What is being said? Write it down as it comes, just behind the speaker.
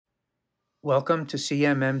Welcome to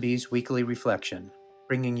CMMB's Weekly Reflection,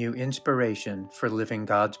 bringing you inspiration for living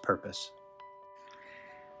God's purpose.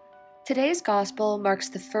 Today's Gospel marks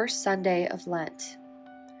the first Sunday of Lent.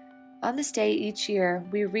 On this day each year,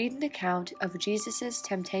 we read an account of Jesus'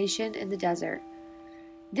 temptation in the desert.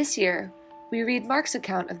 This year, we read Mark's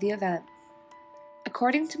account of the event.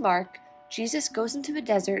 According to Mark, Jesus goes into the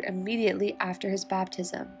desert immediately after his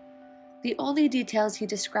baptism. The only details he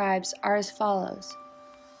describes are as follows.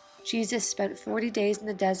 Jesus spent 40 days in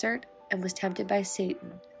the desert and was tempted by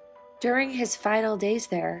Satan. During his final days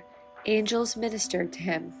there, angels ministered to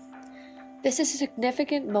him. This is a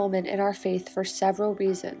significant moment in our faith for several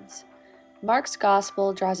reasons. Mark's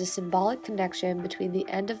Gospel draws a symbolic connection between the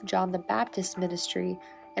end of John the Baptist's ministry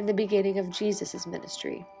and the beginning of Jesus'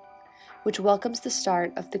 ministry, which welcomes the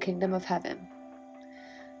start of the kingdom of heaven.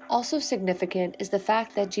 Also significant is the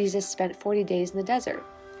fact that Jesus spent 40 days in the desert.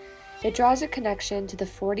 It draws a connection to the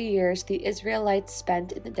 40 years the Israelites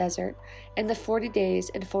spent in the desert and the 40 days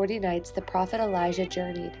and 40 nights the prophet Elijah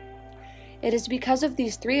journeyed. It is because of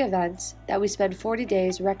these three events that we spend 40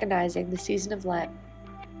 days recognizing the season of Lent.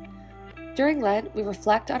 During Lent, we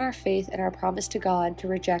reflect on our faith and our promise to God to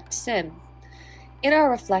reject sin. In our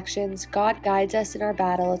reflections, God guides us in our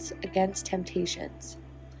battles against temptations.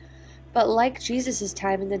 But like Jesus'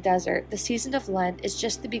 time in the desert, the season of Lent is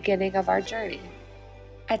just the beginning of our journey.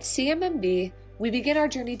 At CMMB, we begin our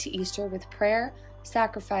journey to Easter with prayer,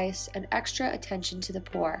 sacrifice, and extra attention to the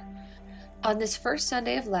poor. On this first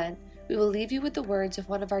Sunday of Lent, we will leave you with the words of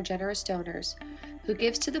one of our generous donors, who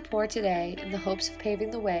gives to the poor today in the hopes of paving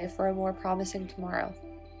the way for a more promising tomorrow.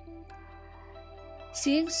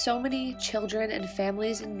 Seeing so many children and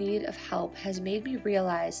families in need of help has made me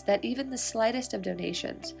realize that even the slightest of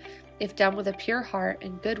donations, if done with a pure heart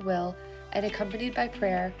and goodwill and accompanied by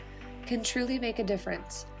prayer, can truly make a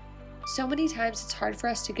difference. So many times it's hard for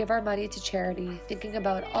us to give our money to charity, thinking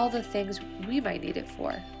about all the things we might need it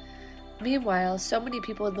for. Meanwhile, so many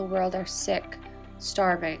people in the world are sick,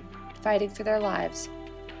 starving, fighting for their lives.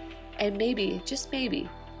 And maybe, just maybe,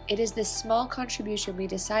 it is this small contribution we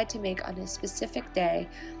decide to make on a specific day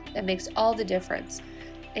that makes all the difference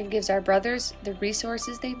and gives our brothers the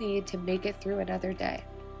resources they need to make it through another day.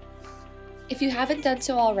 If you haven't done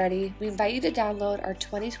so already, we invite you to download our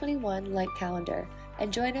 2021 Lent calendar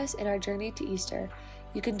and join us in our journey to Easter.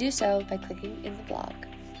 You can do so by clicking in the blog.